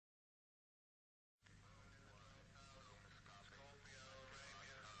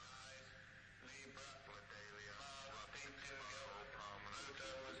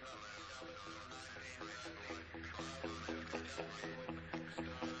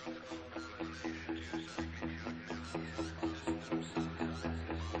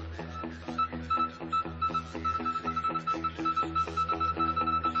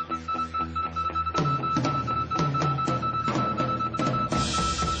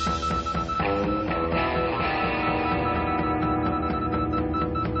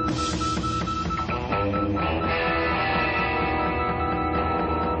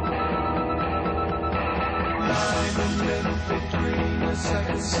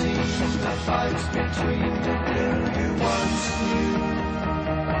seen the fights between the blue you once knew.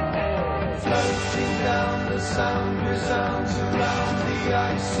 Floating down, the sound resounds around the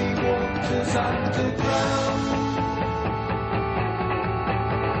icy waters underground.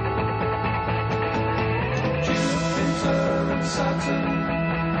 Jupiter and Saturn,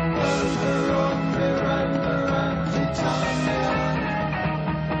 over on Miranda and Titania.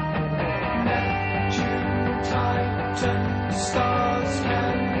 Neptune, Titan, stars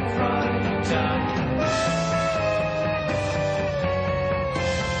can frighten.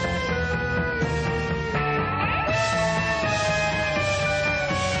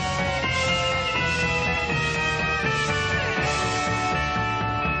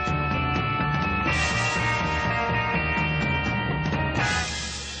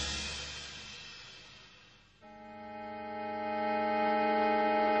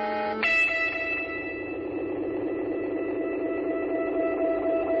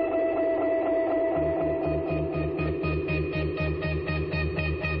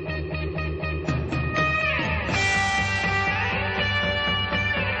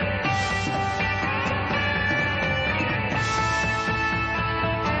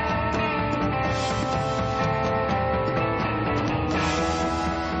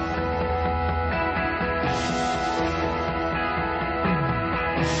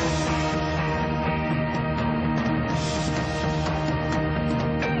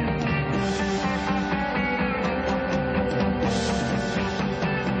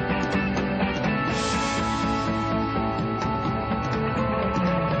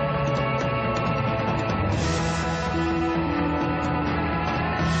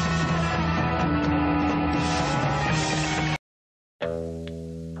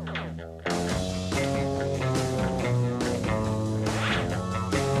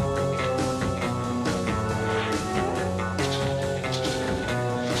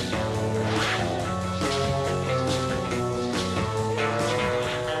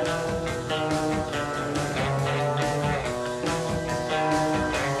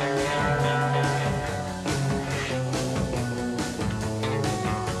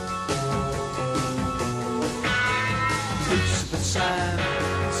 Lucifer Sam,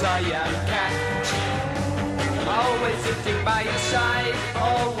 Cyan Cat, always sitting by your side,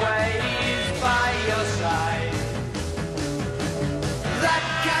 always by your side. That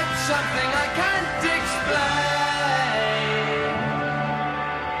cat's something I can't explain.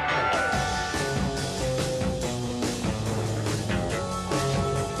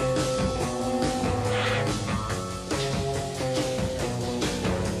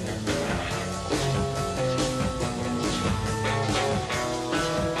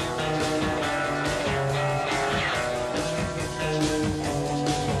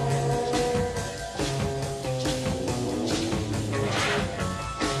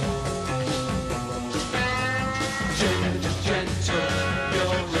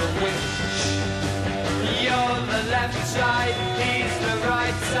 Side, he's the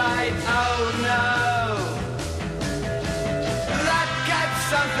right side, oh no. That cat's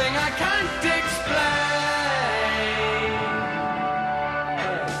something I can't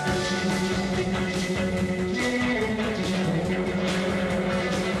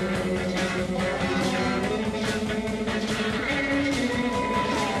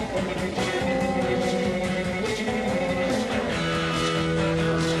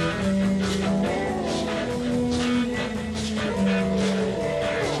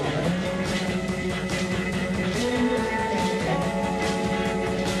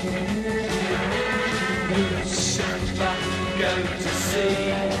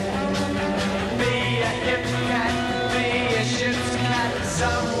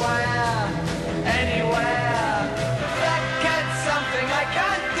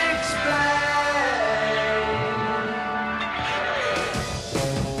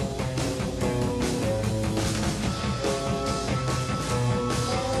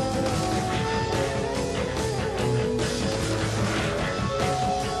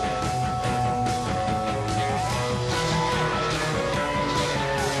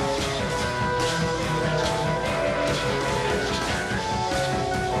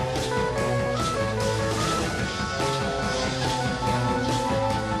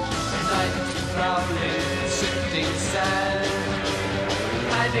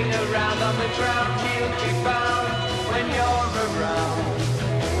around on the ground, he'll be found when you're around.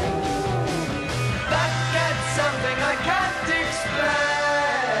 That gets something I can't explain.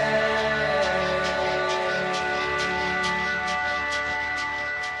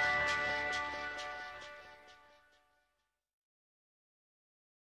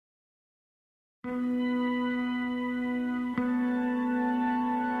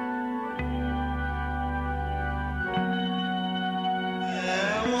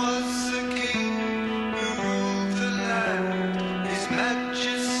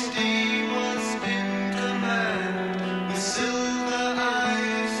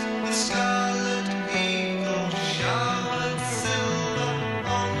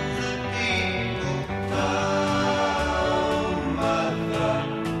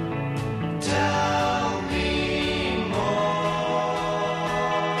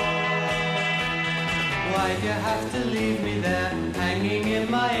 Why'd you have to leave me there, hanging in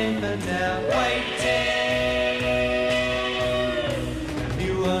my infant air, waiting?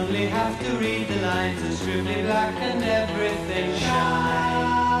 You only have to read the lines, it's strictly black and everything shines.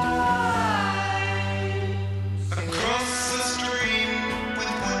 Across the stream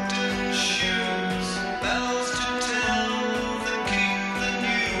with wooden shoes, bells to tell the king the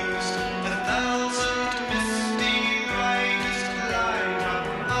news. 1,000 misty riders glide up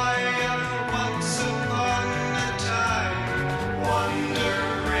higher once upon a time,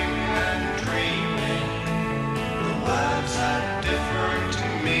 wandering and dreaming. The words had different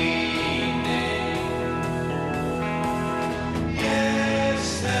meaning. Yes,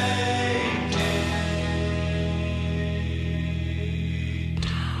 they did.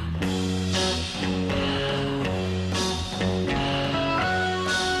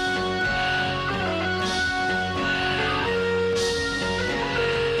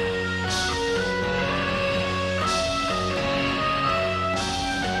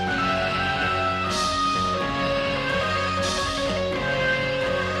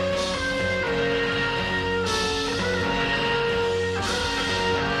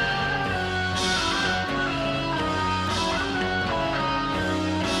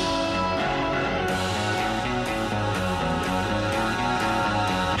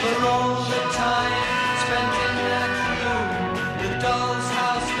 For all the time spent in that room, the doll's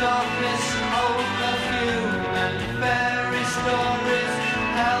house darkness, old perfume, and fairy stories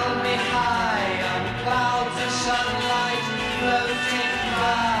held me high on clouds of sunlight floating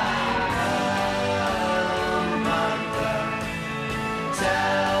by. Oh, mother,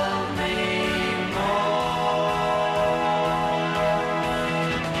 tell me more.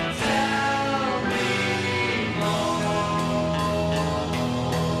 Tell me more.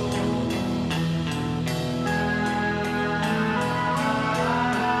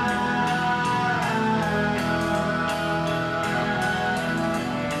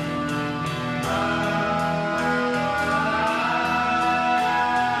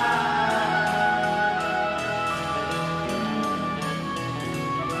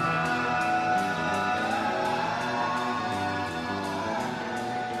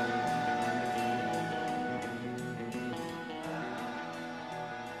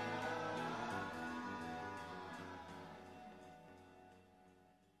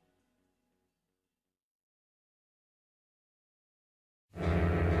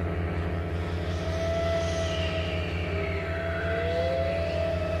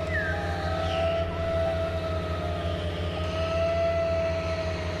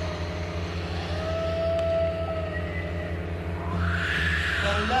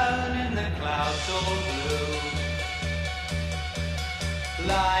 Alone in the clouds all blue,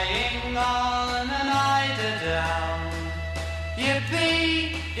 lying on an eider down. Yippee,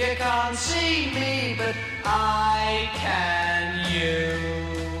 you can't see me, but I can you.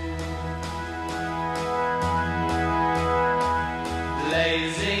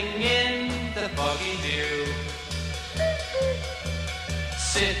 Blazing in the foggy dew,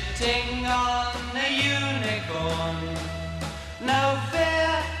 sitting on a unicorn. No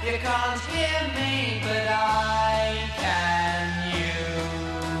fear, you can't hear me, but I can you.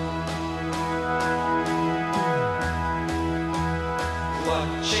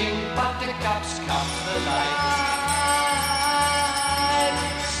 Watching buttercups come the light,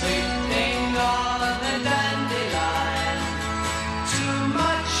 sleeping on a dandelion. Too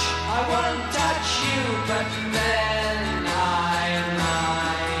much, I won't touch you, but then I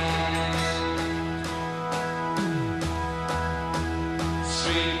might.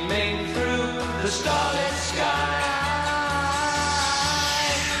 Streaming through the starlit sky,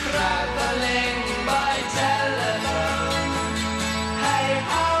 traveling by telephone. Hey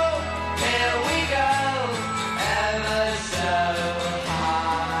ho, here we go,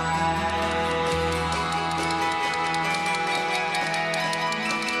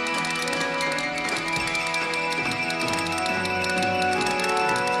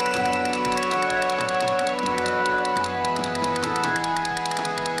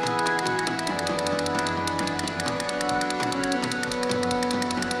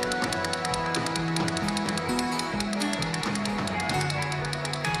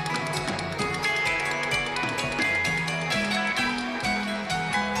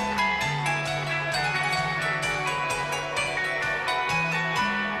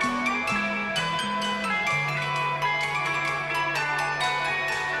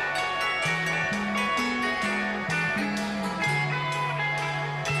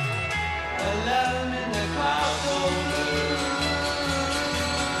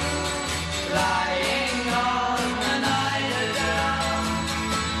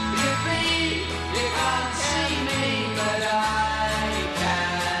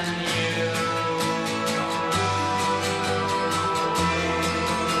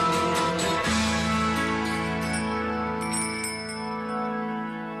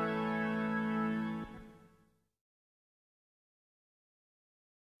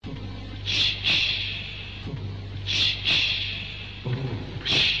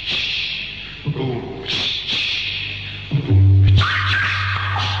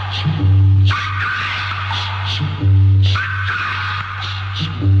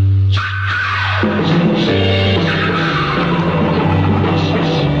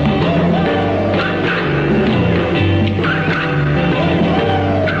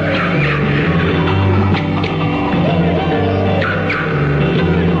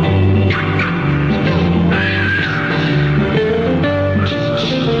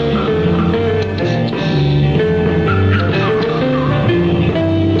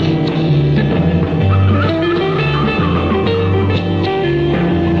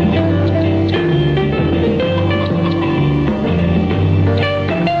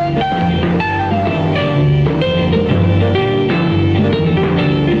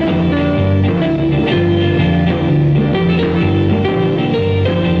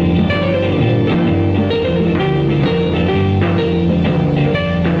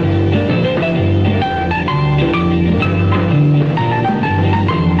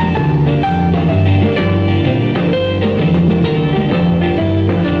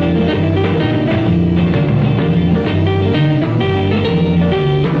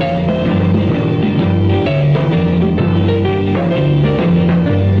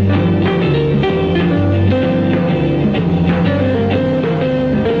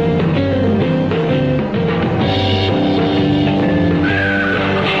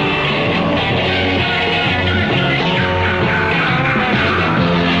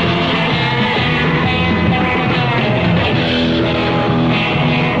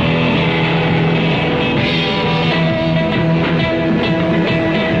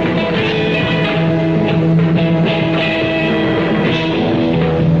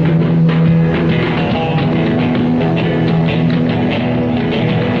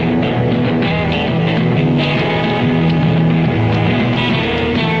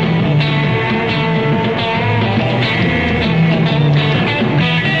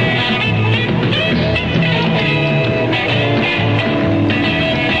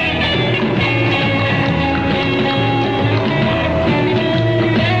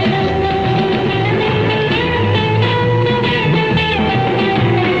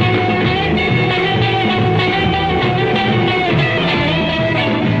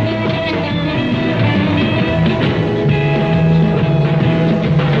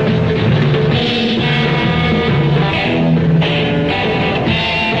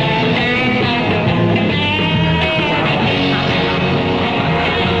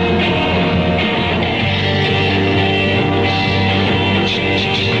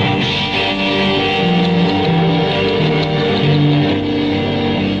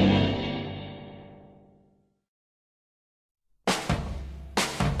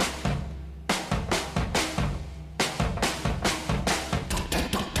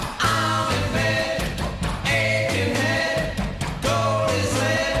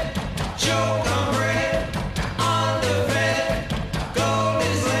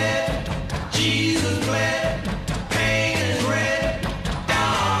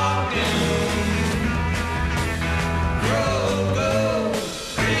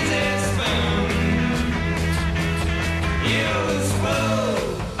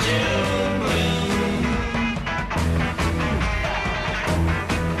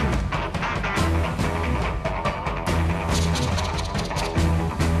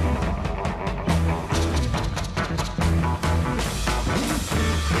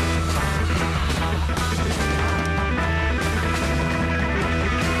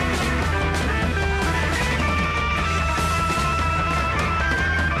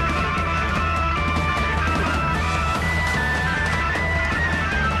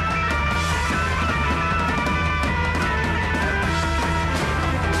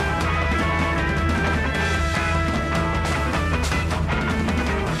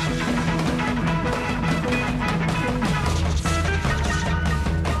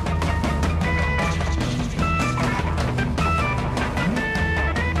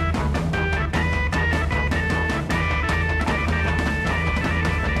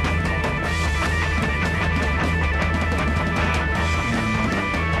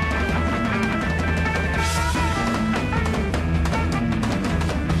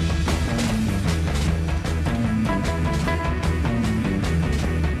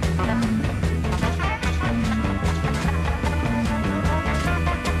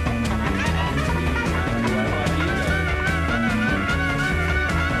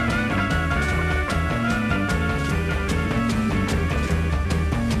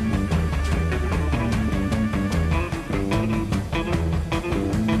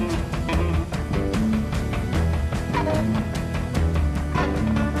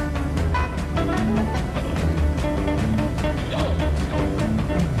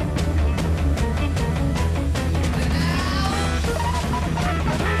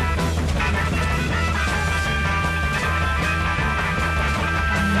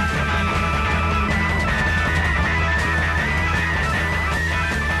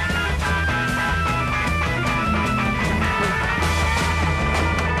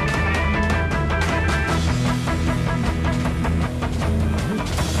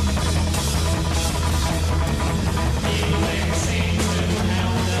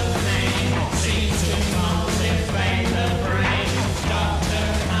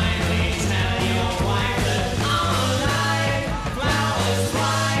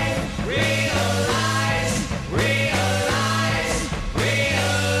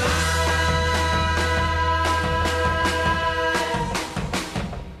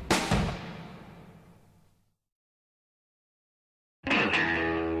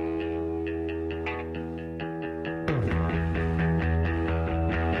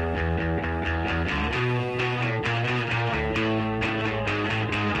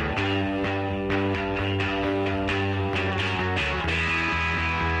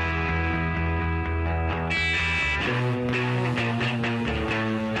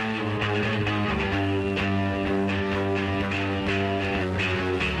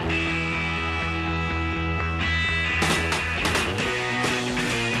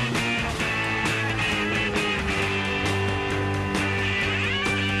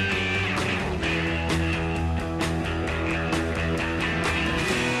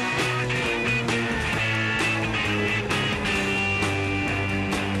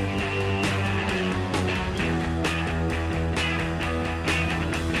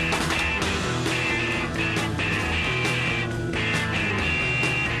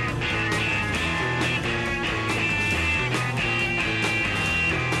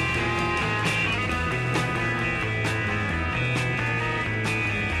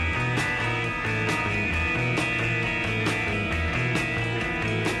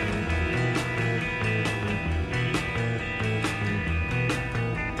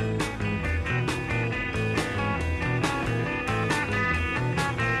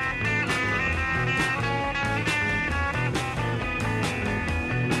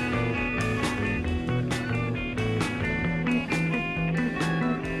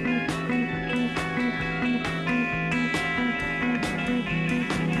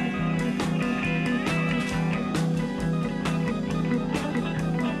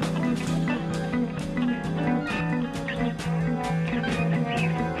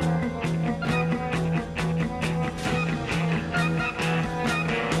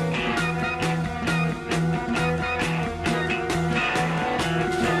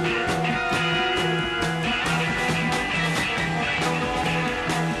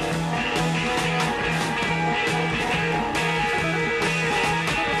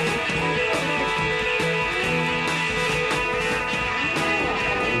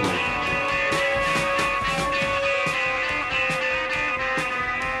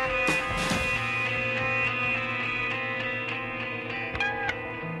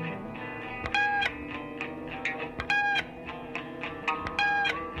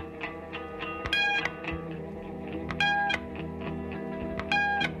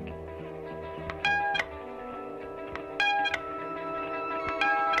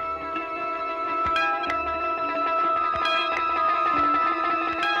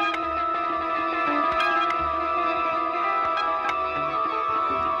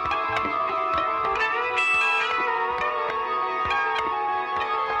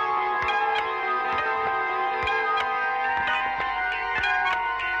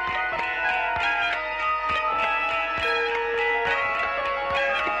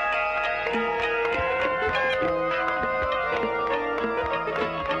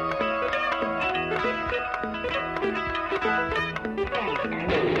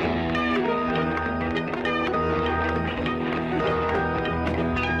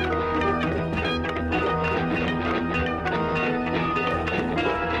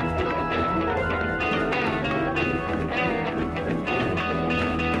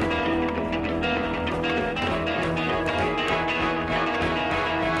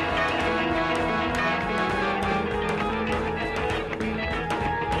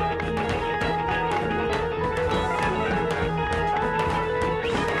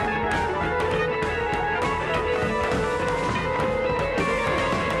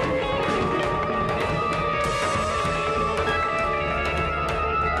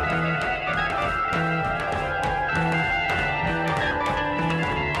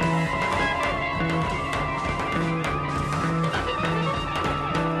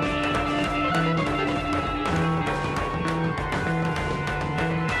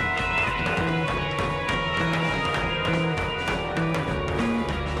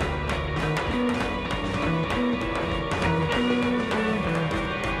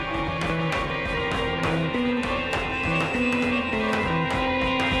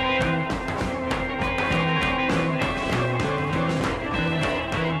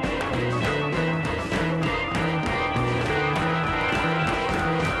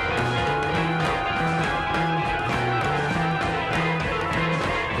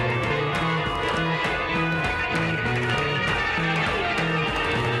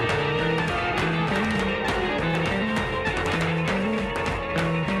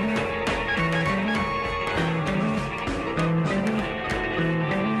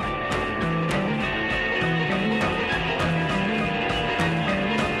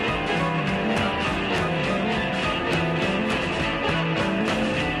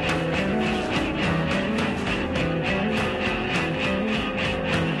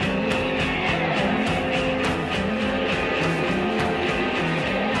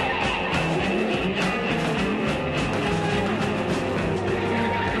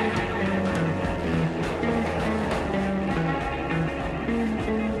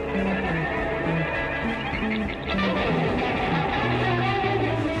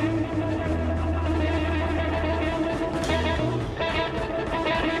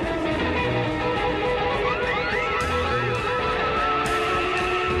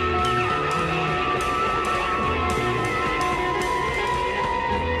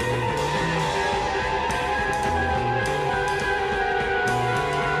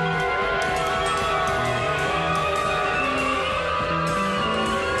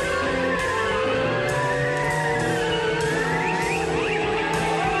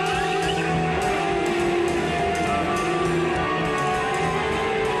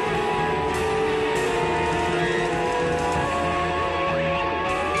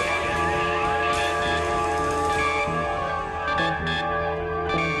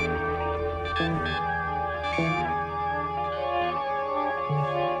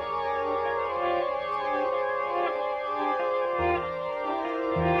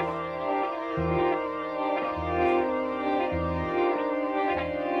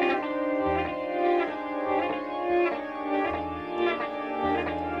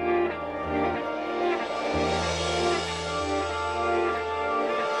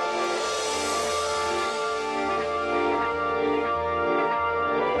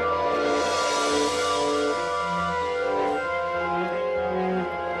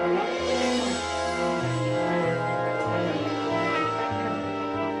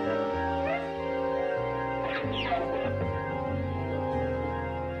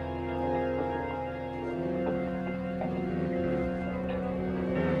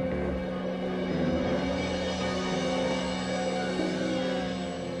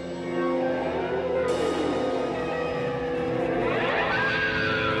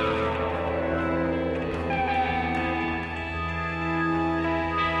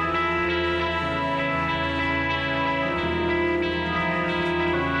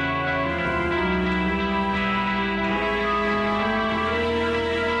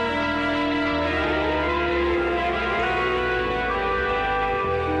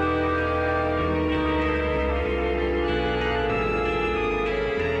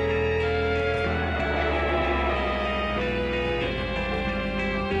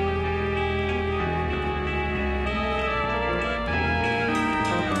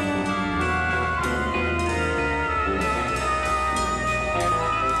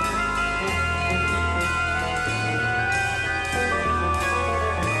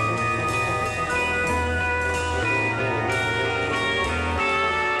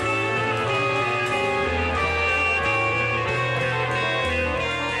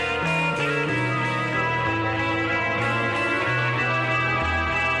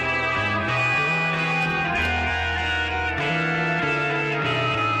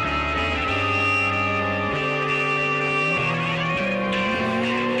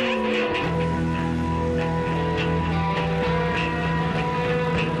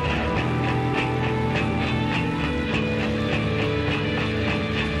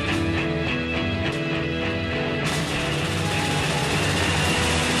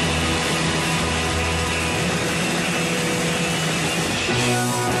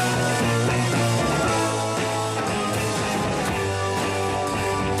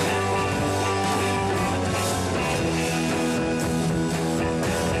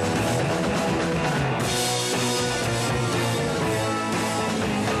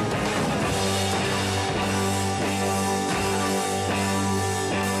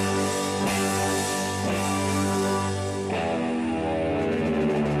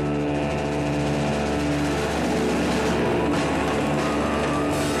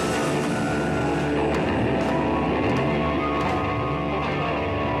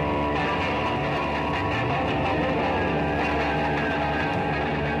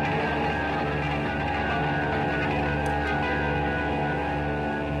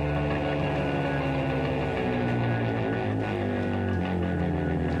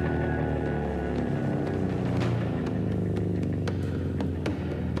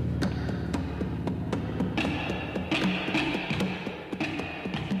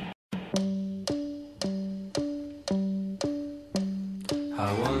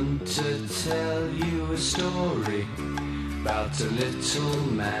 a little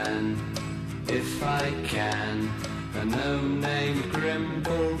man, if I can, a gnome named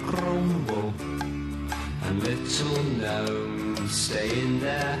Grimble Grumble, and little gnomes stay in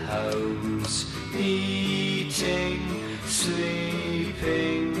their homes, eating,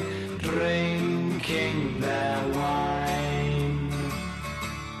 sleeping, drinking their wine.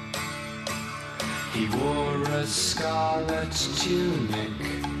 He wore a scarlet tunic,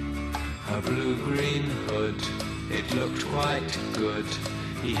 a blue-green hood, it looked quite good.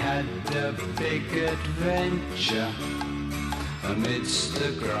 He had a big adventure amidst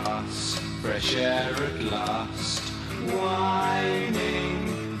the grass, fresh air at last,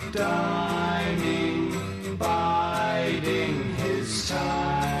 whining, dining, biding his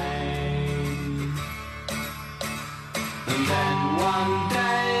time. And then one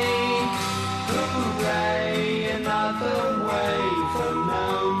day, hooray, another way for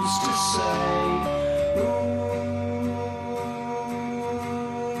gnomes to say,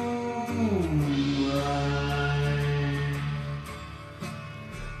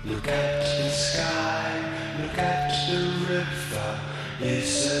 look at the sky, look at the river,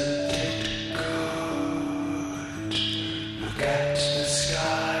 isn't it good? Look at the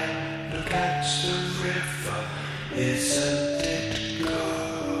sky, look at the river, isn't it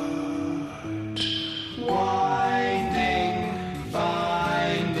good? Winding,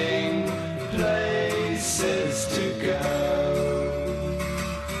 finding places to go.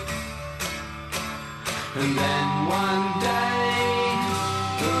 And then one day,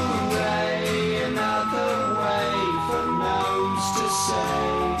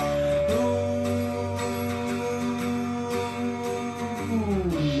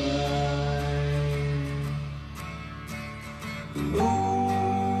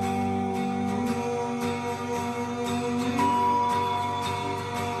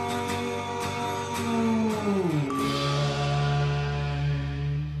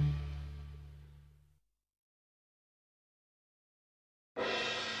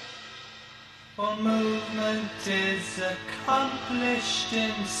 For movement is accomplished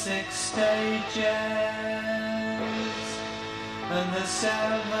in 6 stages, and the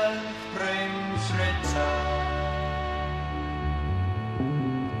 7th brings return.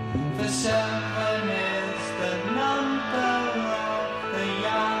 For 7 is the number of the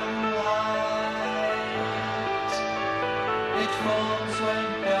young light. It falls when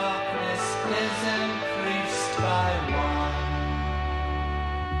darkness is increased by 1.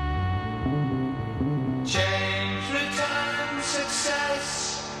 Change, return, success,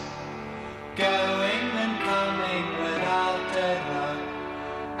 going and coming without error.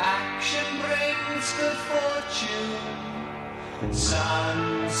 Action brings good fortune,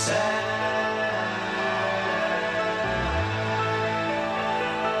 sunset.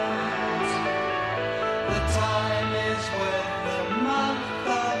 The time is with the month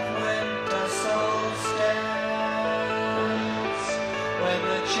of winter solstice, when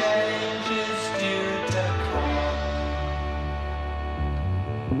the change is due to come.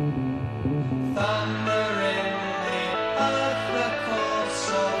 Thunder in the earth, the course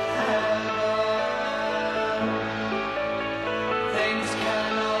of heaven. Things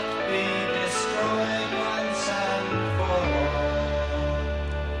cannot be destroyed once and for all.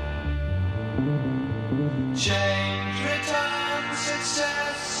 Change, return,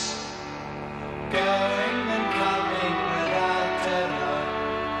 success, going and coming without error.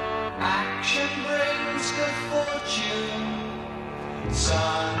 Action brings good fortune,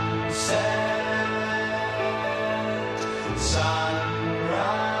 sunset, sunrise.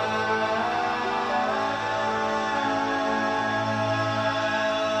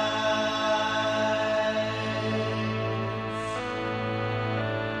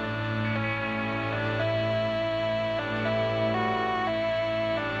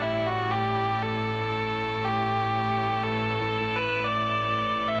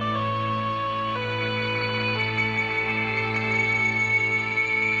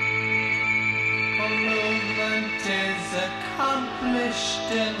 Movement is accomplished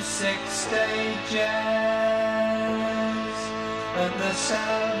in 6 stages, and the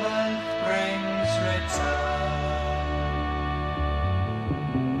 7th brings return.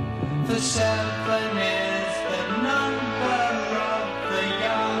 For 7 is the number of the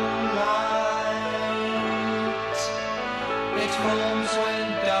young light. It forms when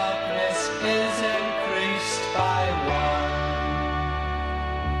darkness is increased by 1.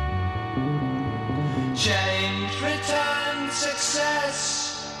 Change, return, success,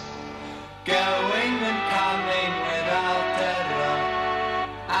 going and coming without error.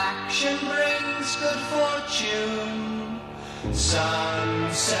 Action brings good fortune,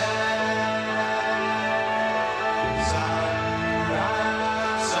 sunset, sunrise.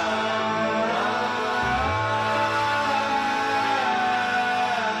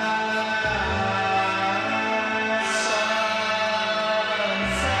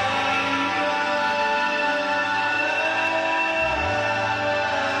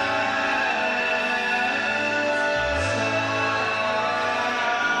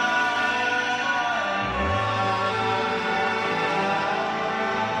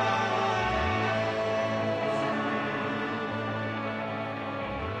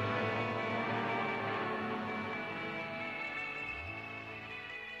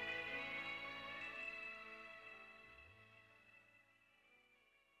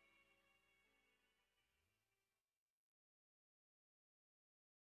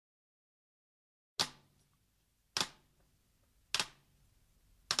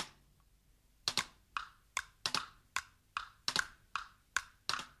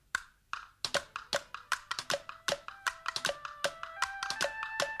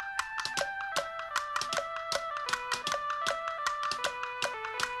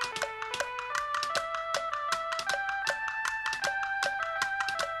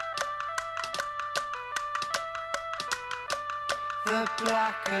 The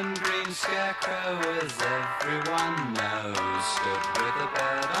black and green scarecrow, as everyone knows, stood with a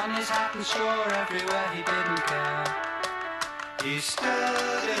bird on his hat and straw everywhere he didn't care. He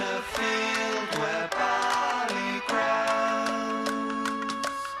stood in a field where barley grows.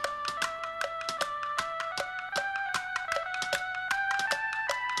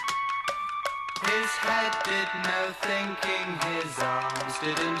 His head did no thinking, his arms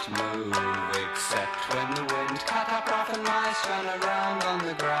didn't move, except when the wind cut up rough and mice ran around on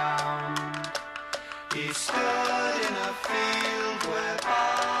the ground. He stood in a field where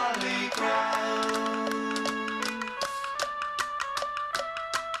barley grows.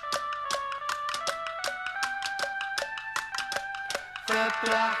 The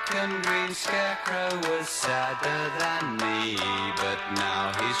black and green scarecrow was sadder than me, but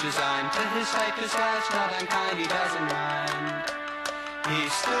now he's resigned to his fate, 'cause life's not unkind, he doesn't mind. He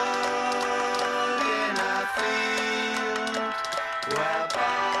stood in a field where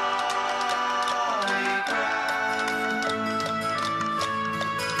barley grows.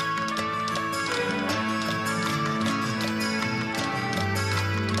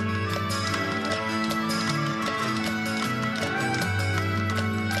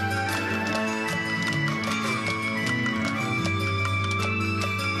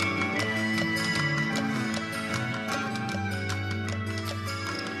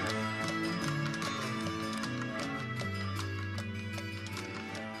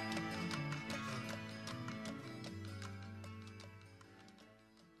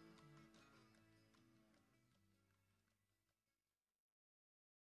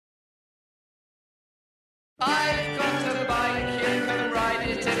 I've